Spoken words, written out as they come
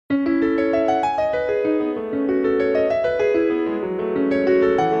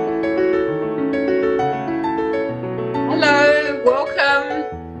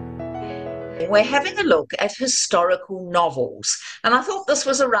we're having a look at historical novels. And I thought this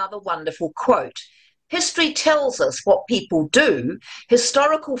was a rather wonderful quote. History tells us what people do.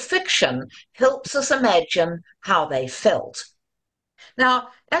 Historical fiction helps us imagine how they felt. Now,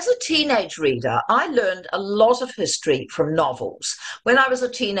 as a teenage reader, I learned a lot of history from novels. When I was a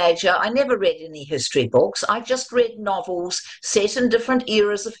teenager, I never read any history books. I just read novels set in different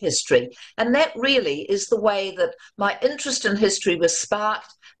eras of history. And that really is the way that my interest in history was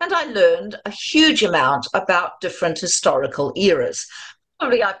sparked. And I learned a huge amount about different historical eras.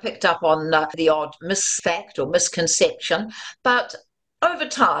 Probably I picked up on the odd misfact or misconception, but over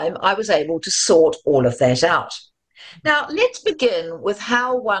time I was able to sort all of that out. Now, let's begin with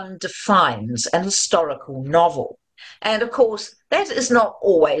how one defines an historical novel. And of course, that is not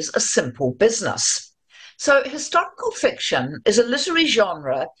always a simple business. So, historical fiction is a literary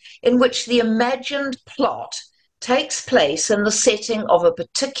genre in which the imagined plot takes place in the setting of a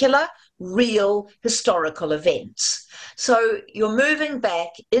particular real historical events. So you're moving back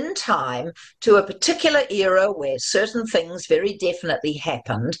in time to a particular era where certain things very definitely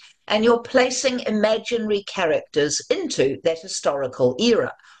happened, and you're placing imaginary characters into that historical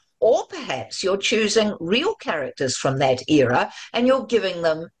era. Or perhaps you're choosing real characters from that era and you're giving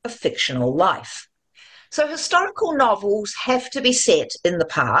them a fictional life. So historical novels have to be set in the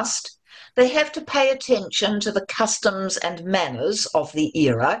past. They have to pay attention to the customs and manners of the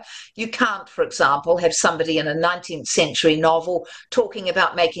era. You can't, for example, have somebody in a 19th century novel talking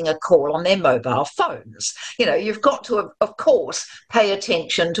about making a call on their mobile phones. You know, you've got to, of course, pay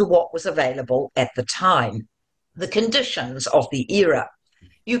attention to what was available at the time, the conditions of the era.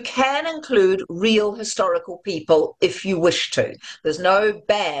 You can include real historical people if you wish to. There's no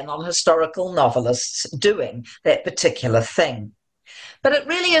ban on historical novelists doing that particular thing. But it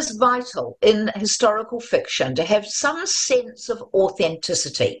really is vital in historical fiction to have some sense of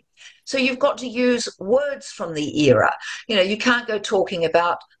authenticity. So you've got to use words from the era. You know, you can't go talking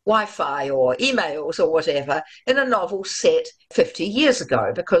about Wi-Fi or emails or whatever in a novel set 50 years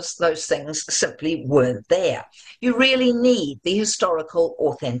ago because those things simply weren't there. You really need the historical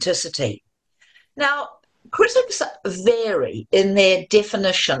authenticity. Now, critics vary in their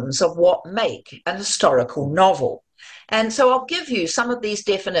definitions of what make an historical novel. And so I'll give you some of these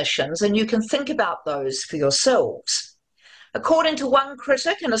definitions and you can think about those for yourselves. According to one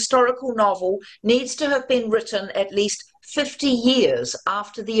critic, an historical novel needs to have been written at least 50 years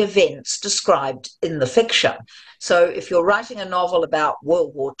after the events described in the fiction. So if you're writing a novel about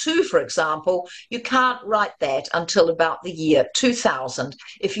World War II, for example, you can't write that until about the year 2000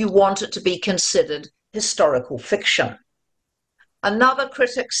 if you want it to be considered historical fiction. Another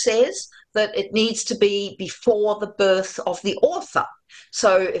critic says that it needs to be before the birth of the author.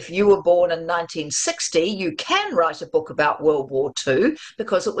 So if you were born in 1960, you can write a book about World War II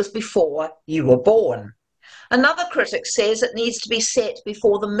because it was before you were born. Another critic says it needs to be set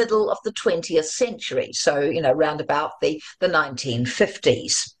before the middle of the 20th century, so, you know, round about the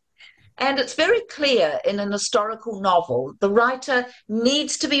 1950s. And it's very clear in an historical novel, the writer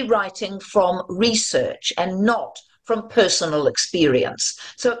needs to be writing from research and not from personal experience.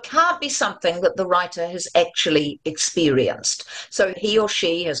 So it can't be something that the writer has actually experienced. So he or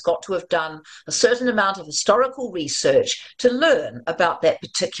she has got to have done a certain amount of historical research to learn about that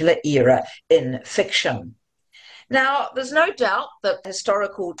particular era in fiction. Now, there's no doubt that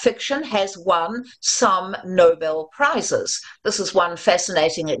historical fiction has won some Nobel Prizes. This is one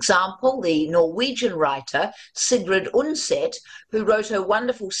fascinating example. The Norwegian writer Sigrid Undset, who wrote a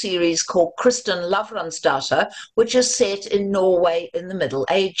wonderful series called Kristin Lavransdatter, which is set in Norway in the Middle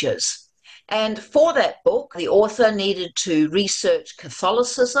Ages. And for that book, the author needed to research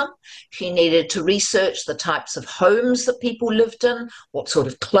Catholicism. She needed to research the types of homes that people lived in, what sort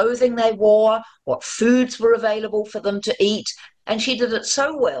of clothing they wore, what foods were available for them to eat. And she did it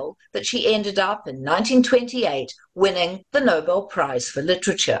so well that she ended up in 1928 winning the Nobel Prize for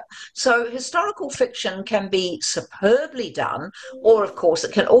Literature. So historical fiction can be superbly done, or of course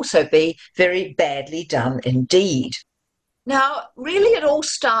it can also be very badly done indeed. Now, really, it all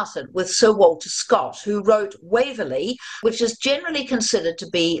started with Sir Walter Scott, who wrote Waverley, which is generally considered to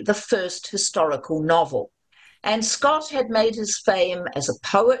be the first historical novel. And Scott had made his fame as a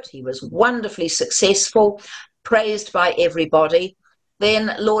poet. He was wonderfully successful, praised by everybody.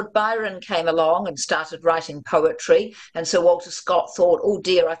 Then Lord Byron came along and started writing poetry. And Sir Walter Scott thought, oh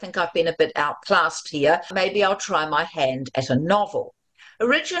dear, I think I've been a bit outclassed here. Maybe I'll try my hand at a novel.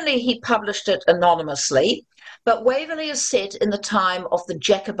 Originally, he published it anonymously, but Waverley is set in the time of the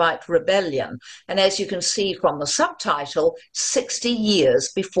Jacobite Rebellion, and as you can see from the subtitle, 60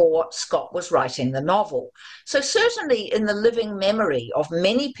 years before Scott was writing the novel. So certainly in the living memory of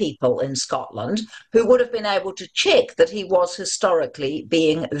many people in Scotland who would have been able to check that he was historically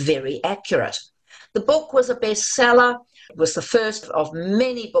being very accurate. The book was a bestseller. It was the first of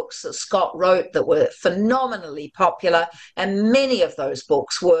many books that Scott wrote that were phenomenally popular, and many of those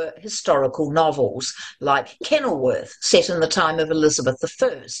books were historical novels, like Kenilworth, set in the time of Elizabeth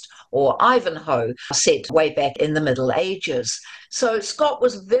I, or Ivanhoe, set way back in the Middle Ages. So Scott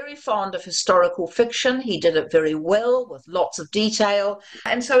was very fond of historical fiction. He did it very well with lots of detail.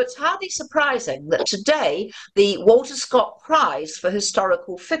 And so it's hardly surprising that today the Walter Scott Prize for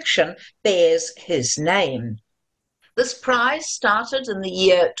Historical Fiction bears his name. This prize started in the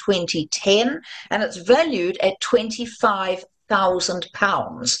year 2010 and it's valued at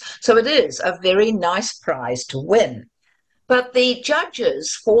 £25,000. So it is a very nice prize to win. But the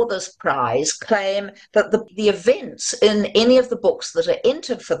judges for this prize claim that the events in any of the books that are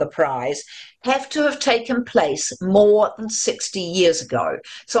entered for the prize have to have taken place more than 60 years ago.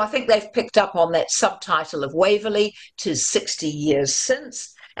 So I think they've picked up on that subtitle of Waverley, "'Tis 60 years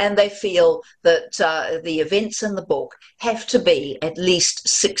since," and they feel that the events in the book have to be at least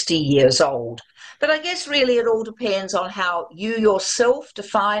 60 years old. But I guess really it all depends on how you yourself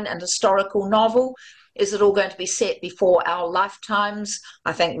define an historical novel. Is it all going to be set before our lifetimes?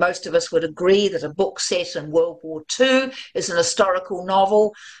 I think most of us would agree that a book set in World War II is an historical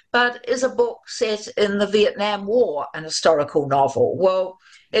novel, but is a book set in the Vietnam War an historical novel? Well,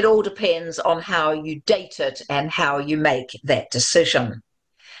 it all depends on how you date it and how you make that decision.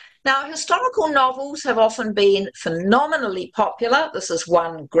 Now, historical novels have often been phenomenally popular. This is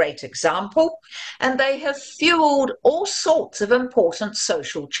one great example, and they have fueled all sorts of important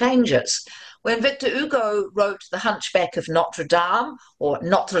social changes. When Victor Hugo wrote The Hunchback of Notre Dame, or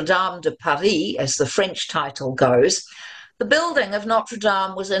Notre Dame de Paris, as the French title goes, the building of Notre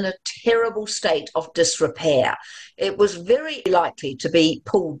Dame was in a terrible state of disrepair. It was very likely to be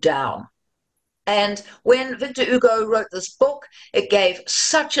pulled down. And when Victor Hugo wrote this book, it gave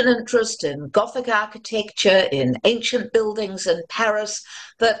such an interest in Gothic architecture, in ancient buildings in Paris,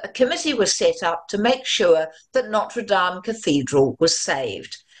 that a committee was set up to make sure that Notre Dame Cathedral was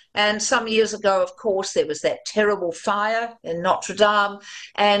saved. And some years ago, of course, there was that terrible fire in Notre Dame,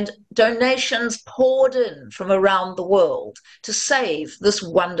 and donations poured in from around the world to save this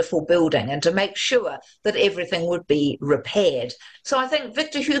wonderful building and to make sure that everything would be repaired. So I think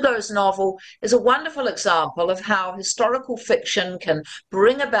Victor Hugo's novel is a wonderful example of how historical fiction can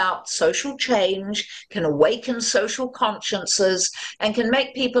bring about social change, can awaken social consciences, and can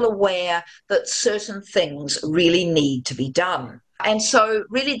make people aware that certain things really need to be done. And so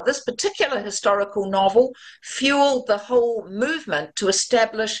really this particular historical novel fueled the whole movement to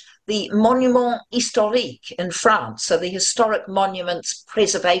establish the Monument Historique in France, so the historic monuments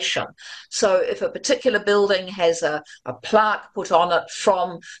preservation. So if a particular building has a plaque put on it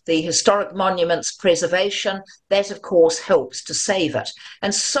from the historic monuments preservation, that of course helps to save it.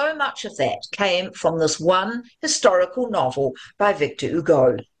 And so much of that came from this one historical novel by Victor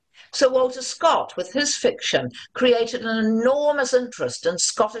Hugo. So Walter Scott, with his fiction, created an enormous interest in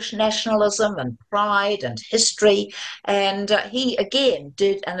Scottish nationalism and pride and history, and he again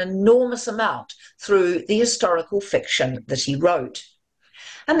did an enormous amount through the historical fiction that he wrote.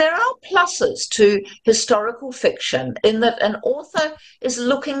 And there are pluses to historical fiction in that an author is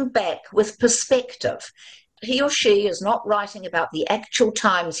looking back with perspective. He or she is not writing about the actual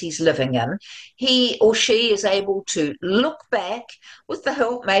times he's living in. He or she is able to look back with the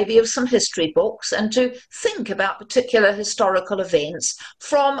help maybe of some history books and to think about particular historical events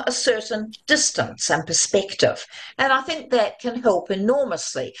from a certain distance and perspective. And I think that can help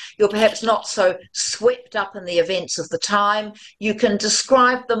enormously. You're perhaps not so swept up in the events of the time. You can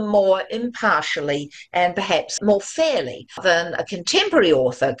describe them more impartially and perhaps more fairly than a contemporary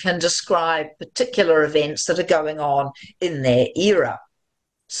author can describe particular events that are going on in their era.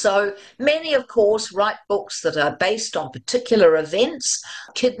 So many, of course, write books that are based on particular events.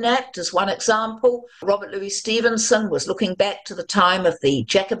 Kidnapped is one example. Robert Louis Stevenson was looking back to the time of the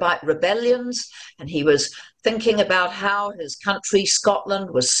Jacobite rebellions, and he was thinking about how his country, Scotland,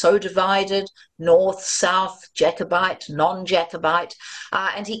 was so divided, north, south, Jacobite, non-Jacobite,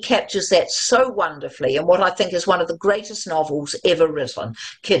 and he captures that so wonderfully in what I think is one of the greatest novels ever written,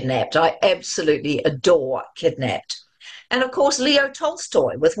 Kidnapped. I absolutely adore Kidnapped. And of course, Leo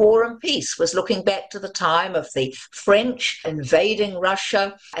Tolstoy with War and Peace was looking back to the time of the French invading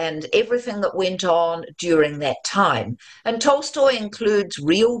Russia and everything that went on during that time. And Tolstoy includes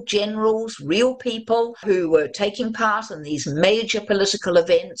real generals, real people who were taking part in these major political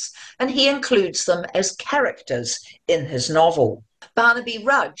events, and he includes them as characters in his novel. Barnaby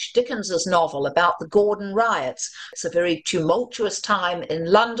Rudge, Dickens's novel about the Gordon riots. It's a very tumultuous time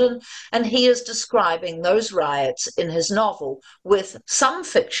in London, and he is describing those riots in his novel with some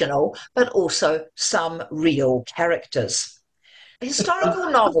fictional, but also some real characters.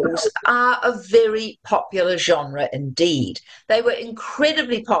 Historical novels are a very popular genre indeed. They were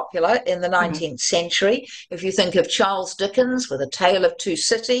incredibly popular in the 19th century. If you think of Charles Dickens with A Tale of Two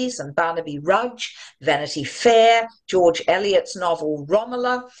Cities and Barnaby Rudge, Vanity Fair, George Eliot's novel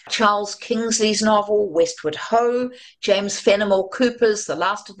Romola, Charles Kingsley's novel Westward Ho, James Fenimore Cooper's The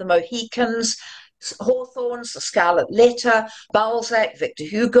Last of the Mohicans, Hawthorne's The Scarlet Letter, Balzac, Victor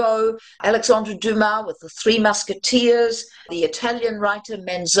Hugo, Alexandre Dumas with The Three Musketeers, the Italian writer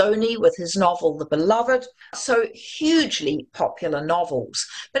Manzoni with his novel The Beloved. So hugely popular novels.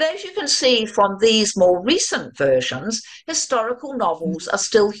 But as you can see from these more recent versions, historical novels are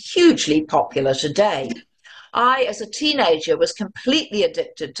still hugely popular today. I, as a teenager, was completely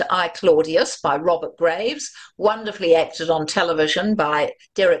addicted to I, Claudius by Robert Graves, wonderfully acted on television by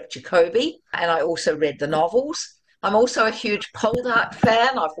Derek Jacobi, and I also read the novels. I'm also a huge Poldark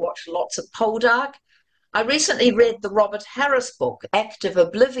fan. I've watched lots of Poldark. I recently read the Robert Harris book, Active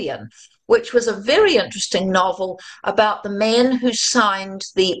Oblivion, which was a very interesting novel about the man who signed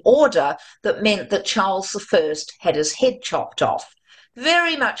the order that meant that Charles I had his head chopped off.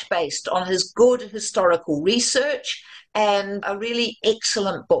 Very much based on his good historical research and a really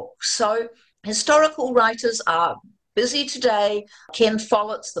excellent book. So historical writers are busy today. Ken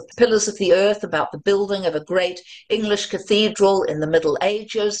Follett's The Pillars of the Earth, about the building of a great English cathedral in the Middle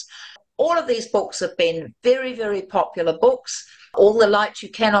Ages. All of these books have been very, very popular books. All the Light You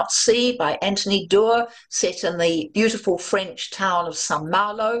Cannot See by Anthony Doerr, set in the beautiful French town of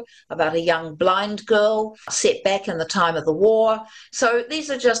Saint-Malo, about a young blind girl set back in the time of the war. So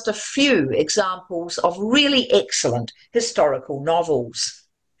these are just a few examples of really excellent historical novels.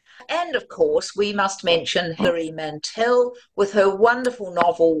 And of course, we must mention Hilary Mantel with her wonderful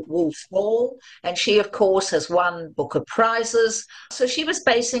novel Wolf Hall. And she, of course, has won Booker Prizes. So she was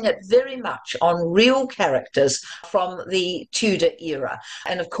basing it very much on real characters from the Tudor era.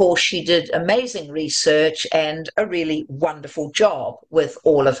 And of course, she did amazing research and a really wonderful job with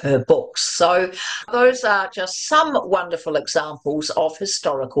all of her books. So those are just some wonderful examples of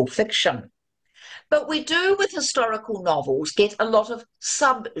historical fiction. But we do, with historical novels, get a lot of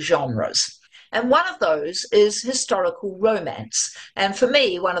subgenres. And one of those is historical romance. And for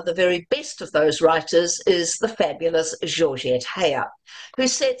me, one of the very best of those writers is the fabulous Georgette Heyer, who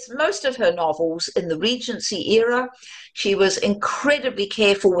sets most of her novels in the Regency era. She was incredibly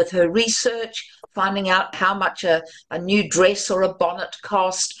careful with her research, finding out how much a new dress or a bonnet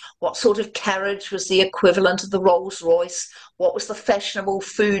cost, what sort of carriage was the equivalent of the Rolls Royce, what was the fashionable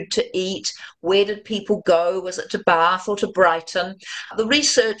food to eat, where did people go, was it to Bath or to Brighton? The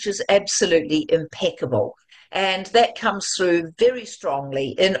research is absolutely impeccable, and that comes through very strongly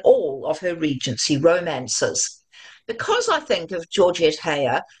in all of her Regency romances. Because I think of Georgette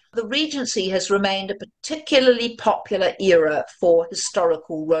Heyer, the Regency has remained a particularly popular era for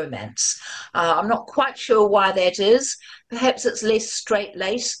historical romance. I'm not quite sure why that is. Perhaps it's less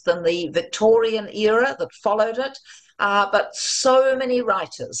straight-laced than the Victorian era that followed it. But so many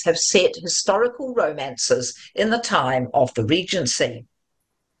writers have set historical romances in the time of the Regency.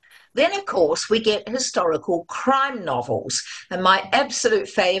 Then, of course, we get historical crime novels. And my absolute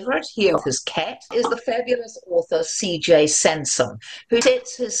favourite, here with his cat, is the fabulous author C.J. Sansom, who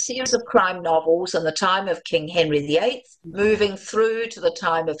sets his series of crime novels in the time of King Henry VIII, moving through to the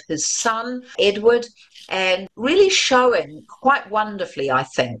time of his son, Edward, and really showing quite wonderfully, I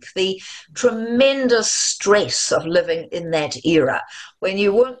think, the tremendous stress of living in that era, when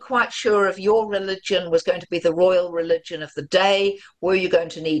you weren't quite sure if your religion was going to be the royal religion of the day. Were you going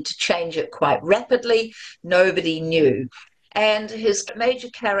to need to change it quite rapidly? Nobody knew. And his major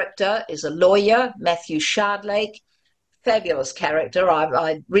character is a lawyer, Matthew Shardlake. Fabulous character.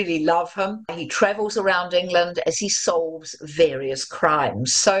 I really love him. He travels around England as he solves various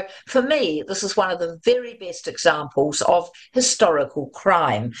crimes. So for me, this is one of the very best examples of historical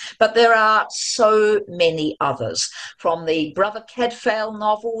crime. But there are so many others, from the Brother Cadfael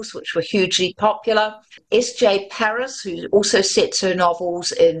novels, which were hugely popular, S.J. Paris, who also sets her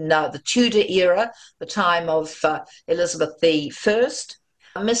novels in the Tudor era, the time of Elizabeth I,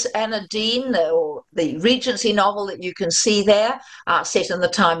 Miss Anna Dean, or the Regency novel that you can see there, set in the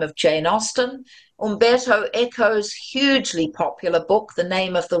time of Jane Austen. Umberto Eco's hugely popular book, The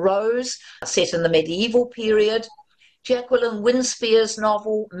Name of the Rose, set in the medieval period. Jacqueline Winspear's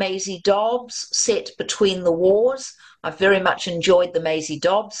novel, Maisie Dobbs, set between the wars. I've very much enjoyed the Maisie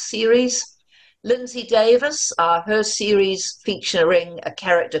Dobbs series. Lindsay Davis, her series featuring a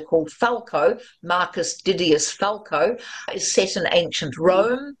character called Falco, Marcus Didius Falco, is set in ancient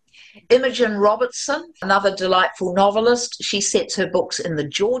Rome. Imogen Robertson, another delightful novelist, she sets her books in the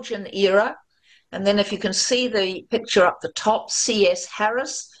Georgian era. And then if you can see the picture up the top, C.S.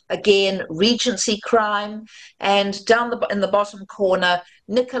 Harris, again, Regency crime. And down in the bottom corner,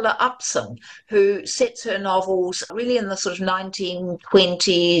 Nicola Upson, who sets her novels really in the sort of 1920s,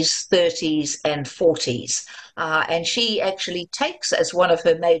 30s, and 40s. And she actually takes as one of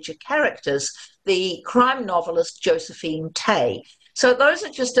her major characters the crime novelist Josephine Tey. So those are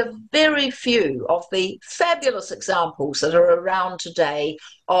just a very few of the fabulous examples that are around today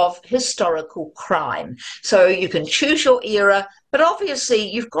of historical crime. So you can choose your era, but obviously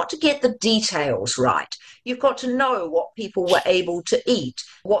you've got to get the details right. You've got to know what people were able to eat,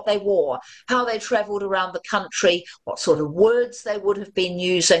 what they wore, how they travelled around the country, what sort of words they would have been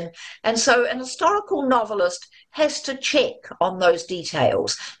using. And so an historical novelist has to check on those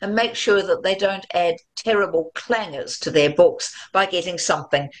details and make sure that they don't add terrible clangers to their books by getting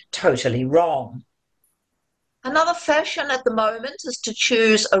something totally wrong. Another fashion at the moment is to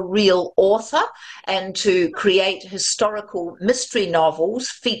choose a real author and to create historical mystery novels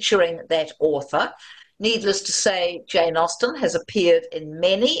featuring that author. Needless to say, Jane Austen has appeared in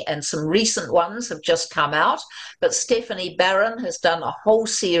many, and some recent ones have just come out, but Stephanie Barron has done a whole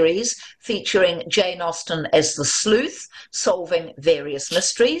series featuring Jane Austen as the sleuth, solving various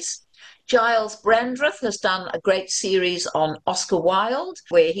mysteries. Giles Brandreth has done a great series on Oscar Wilde,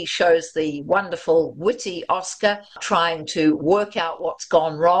 where he shows the wonderful, witty Oscar trying to work out what's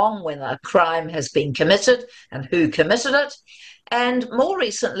gone wrong when a crime has been committed and who committed it. And more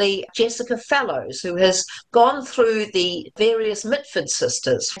recently, Jessica Fellows, who has gone through the various Mitford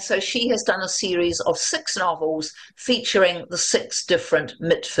sisters. So she has done a series of 6 novels featuring the 6 different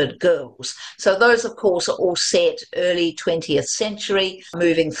Mitford girls. So those, of course, are all set early 20th century,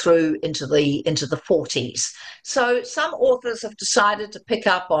 moving through into the 40s. So some authors have decided to pick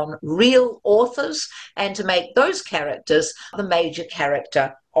up on real authors and to make those characters the major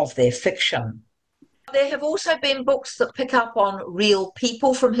character of their fiction. There have also been books that pick up on real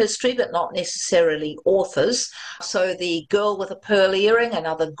people from history, but not necessarily authors. So The Girl with a Pearl Earring,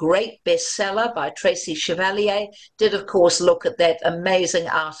 another great bestseller by Tracy Chevalier, did, of course, look at that amazing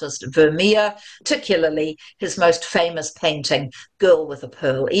artist Vermeer, particularly his most famous painting, Girl with a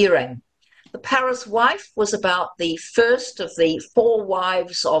Pearl Earring. The Paris Wife was about the first of the 4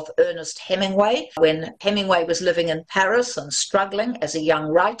 wives of Ernest Hemingway, when Hemingway was living in Paris and struggling as a young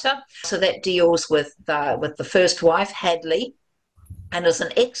writer. So that deals with the first wife, Hadley, and is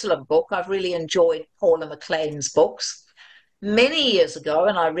an excellent book. I've really enjoyed Paula McLean's books. Many years ago,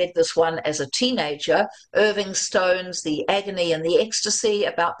 and I read this one as a teenager, Irving Stone's The Agony and the Ecstasy,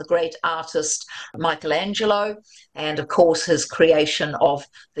 about the great artist Michelangelo, and of course his creation of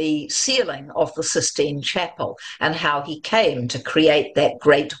the ceiling of the Sistine Chapel and how he came to create that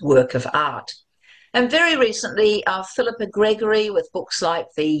great work of art. And very recently, Philippa Gregory, with books like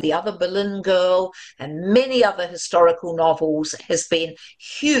The Other Boleyn Girl and many other historical novels, has been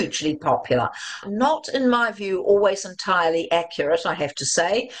hugely popular. Not, in my view, always entirely accurate, I have to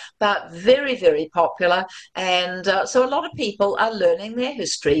say, but very, very popular. And so a lot of people are learning their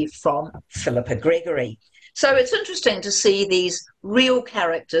history from Philippa Gregory. So it's interesting to see these real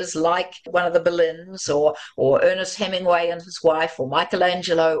characters like one of the Boleyns or Ernest Hemingway and his wife, or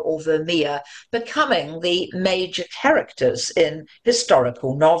Michelangelo or Vermeer, becoming the major characters in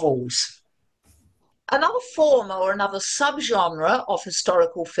historical novels. Another form or another subgenre of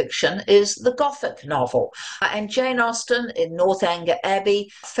historical fiction is the Gothic novel. And Jane Austen in Northanger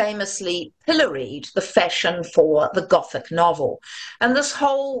Abbey famously pilloried the fashion for the Gothic novel. And this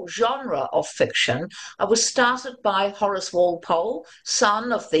whole genre of fiction was started by Horace Walpole,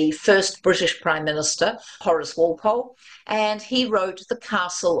 son of the first British Prime Minister, Horace Walpole, and he wrote The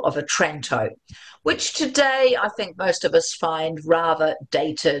Castle of Otranto, which today I think most of us find rather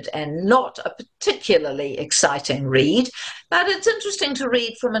dated and not a particularly exciting read. But it's interesting to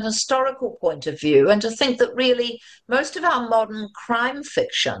read from an historical point of view and to think that really most of our modern crime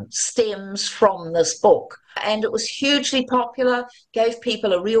fiction stems from this book. and it was hugely popular, gave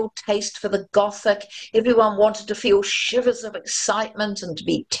people a real taste for the Gothic. Everyone wanted to feel shivers of excitement and to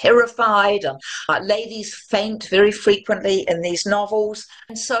be terrified, and ladies faint very frequently in these novels.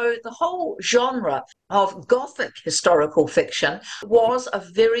 And so the whole genre of Gothic historical fiction was a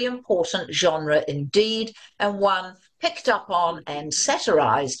very important genre indeed, and one picked up on and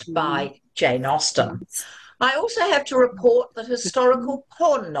satirized by Jane Austen. I also have to report that historical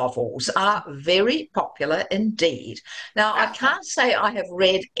porn novels are very popular indeed. Now, I can't say I have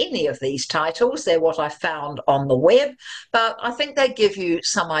read any of these titles. They're what I found on the web, but I think they give you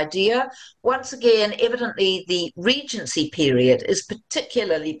some idea. Once again, evidently the Regency period is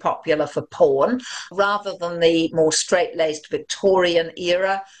particularly popular for porn rather than the more straight-laced Victorian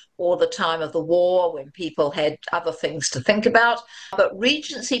era or the time of the war when people had other things to think about. But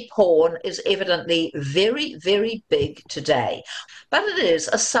Regency porn is evidently very, very big today. But it is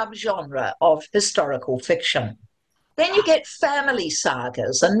a subgenre of historical fiction. Then you get family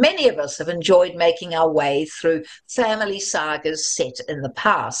sagas, and many of us have enjoyed making our way through family sagas set in the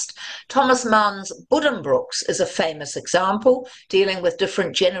past. Thomas Mann's Buddenbrooks is a famous example, dealing with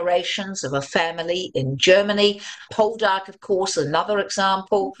different generations of a family in Germany. Poldark, of course, another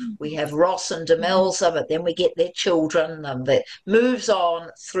example. We have Ross and de Melza, but then we get their children, and it moves on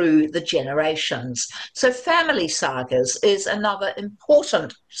through the generations. So family sagas is another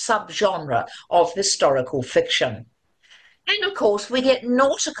important subgenre of historical fiction. And of course, we get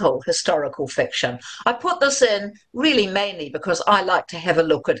nautical historical fiction. I put this in really mainly because I like to have a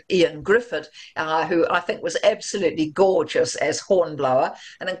look at Ian Griffith, who I think was absolutely gorgeous as Hornblower,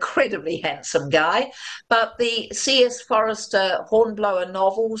 an incredibly handsome guy. But the C.S. Forester Hornblower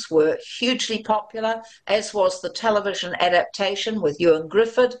novels were hugely popular, as was the television adaptation with Ewan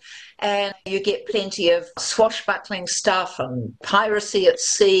Griffith. And you get plenty of swashbuckling stuff and piracy at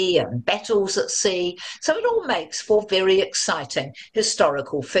sea and battles at sea. So it all makes for very exciting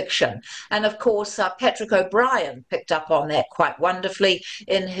historical fiction. And of course, Patrick O'Brian picked up on that quite wonderfully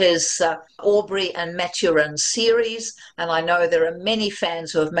in his Aubrey and Maturin series. And I know there are many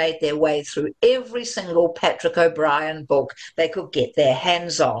fans who have made their way through every single Patrick O'Brian book they could get their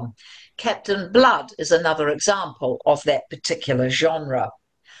hands on. Captain Blood is another example of that particular genre.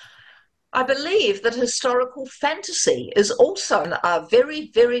 I believe that historical fantasy is also a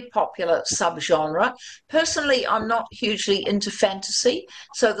very, very popular subgenre. Personally, I'm not hugely into fantasy,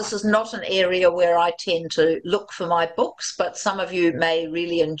 so this is not an area where I tend to look for my books, but some of you may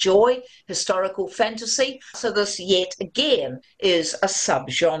really enjoy historical fantasy. So this, yet again, is a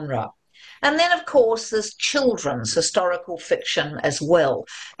subgenre. And then, of course, there's children's historical fiction as well.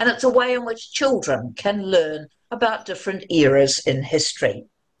 And it's a way in which children can learn about different eras in history.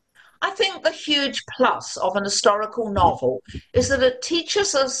 I think the huge plus of an historical novel is that it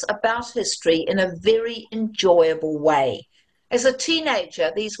teaches us about history in a very enjoyable way. As a teenager,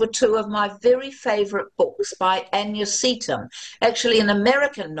 these were two of my very favourite books by Anya Seton, actually an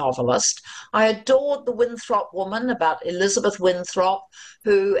American novelist. I adored The Winthrop Woman, about Elizabeth Winthrop,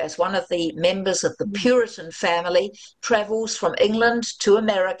 who, as one of the members of the Puritan family, travels from England to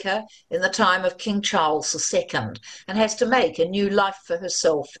America in the time of King Charles II and has to make a new life for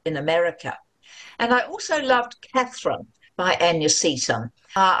herself in America. And I also loved Catherine by Anya Seton,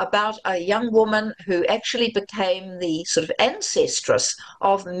 about a young woman who actually became the sort of ancestress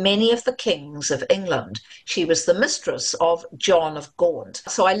of many of the kings of England. She was the mistress of John of Gaunt.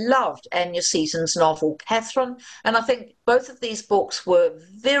 So I loved Anya Seton's novel Catherine, and I think both of these books were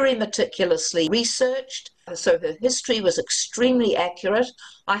very meticulously researched. So her history was extremely accurate.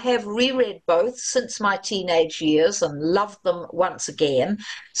 I have reread both since my teenage years and loved them once again.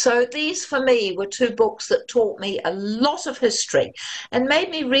 So these, for me, were two books that taught me a lot of history and made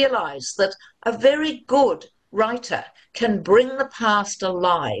me realize that a very good writer can bring the past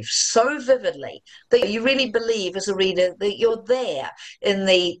alive so vividly that you really believe as a reader that you're there in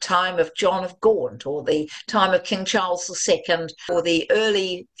the time of John of Gaunt or the time of King Charles II or the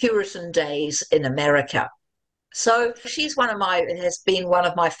early Puritan days in America. So she's has been one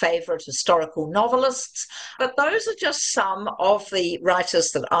of my favourite historical novelists, but those are just some of the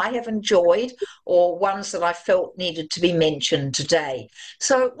writers that I have enjoyed or ones that I felt needed to be mentioned today.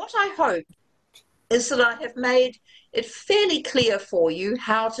 So what I hope is that I have made it fairly clear for you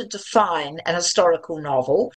how to define an historical novel,